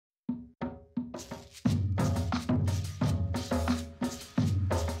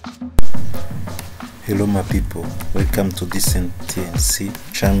Hello my people, welcome to this TNC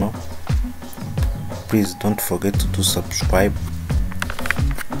channel. Please don't forget to subscribe.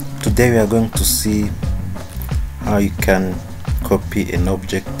 Today we are going to see how you can copy an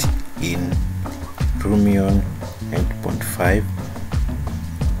object in Lumion 8.5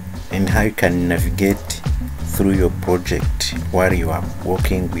 and how you can navigate through your project while you are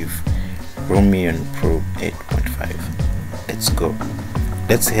working with Lumion Pro 8.5. Let's go.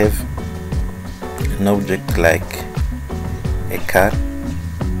 Let's have an object like a car.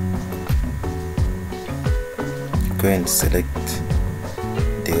 Go and select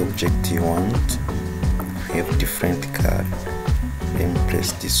the object you want. We have different car. Then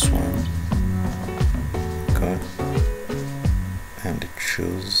press this one. Go and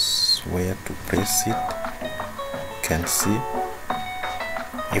choose where to press it. You can see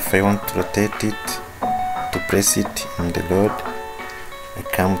if I want to rotate it, to press it in the load, I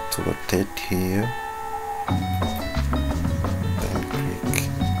come to rotate here, then click,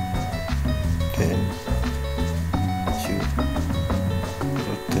 then you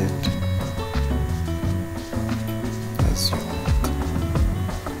rotate as you want.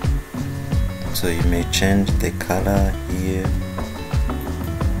 So you may change the color here.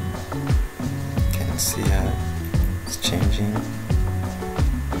 You can see how it's changing.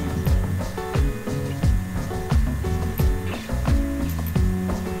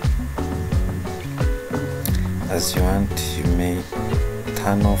 As you want, you may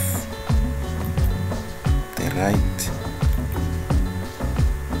turn off the right.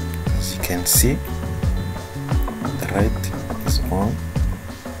 As you can see, the right is on.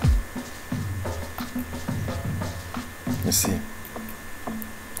 You see,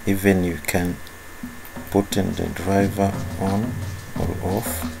 even you can put in the driver on or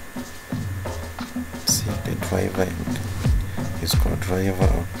off. See, the driver is called driver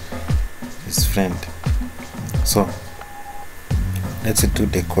or his friend. So let's do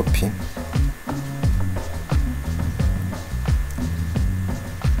the copy.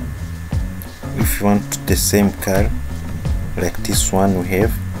 If you want the same car like this one we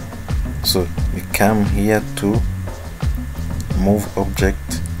have, so you come here to move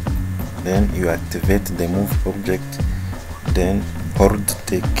object, then you activate the move object, then hold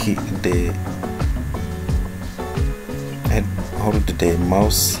the key, hold the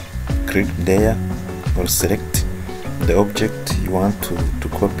mouse, click there or select the object you want to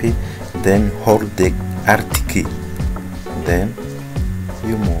copy, then hold the Alt key, then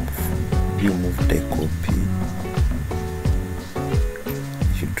you move the copy,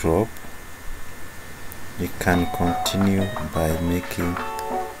 you drop. You can continue by making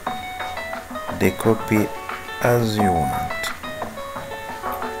the copy as you want.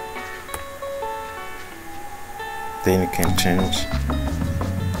 Then you can change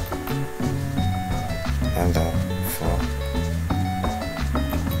other form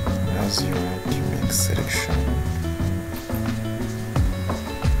as you want to make selection.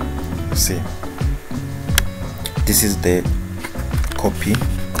 See, this is the copy.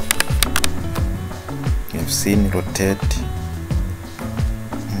 You've seen rotate,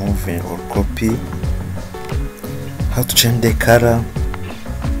 moving or copy. How to change the color,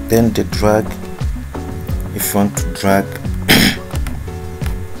 then the drag. If you want to drag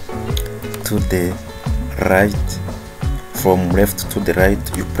to the right, from left to the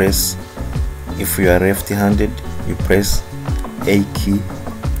right, you press, if you are left-handed, you press A key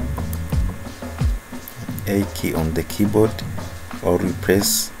on the keyboard, or you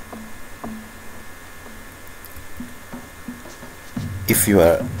press, if you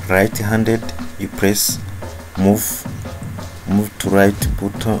are right-handed, you press move to right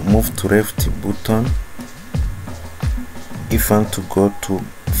button, move to left button. If you want to go to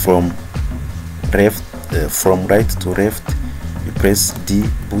from right to left, you press D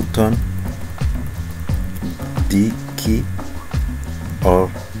button, D key,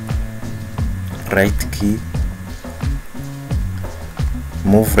 or right key,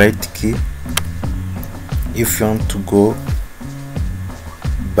 move right key. If you want to go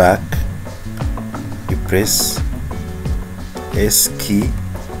back, you press S key.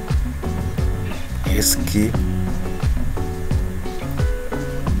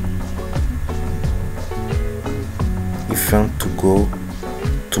 If you want to go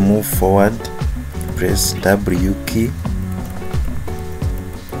to move forward, press W key.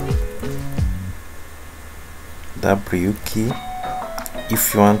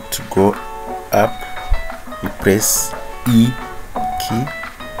 If you want to go up, you press E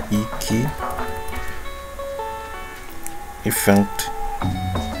key. If you want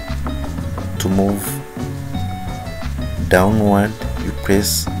to move downward, you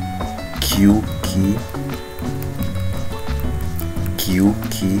press Q key. key, Q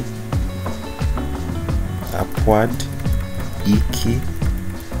key, upward, E key.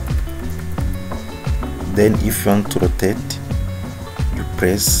 Then if you want to rotate, you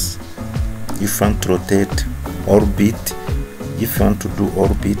press. If you want to rotate orbit, if you want to do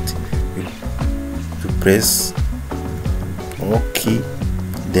orbit, you press O key,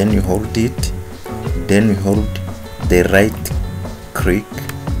 then you hold it, then you hold the right click,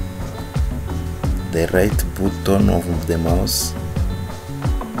 the right button of the mouse,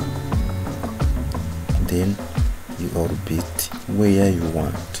 then you orbit where you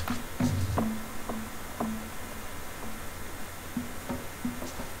want.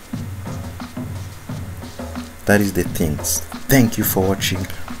 That is the things. Thank you for watching.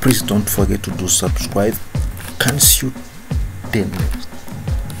 Please don't forget to do subscribe. Can see you then.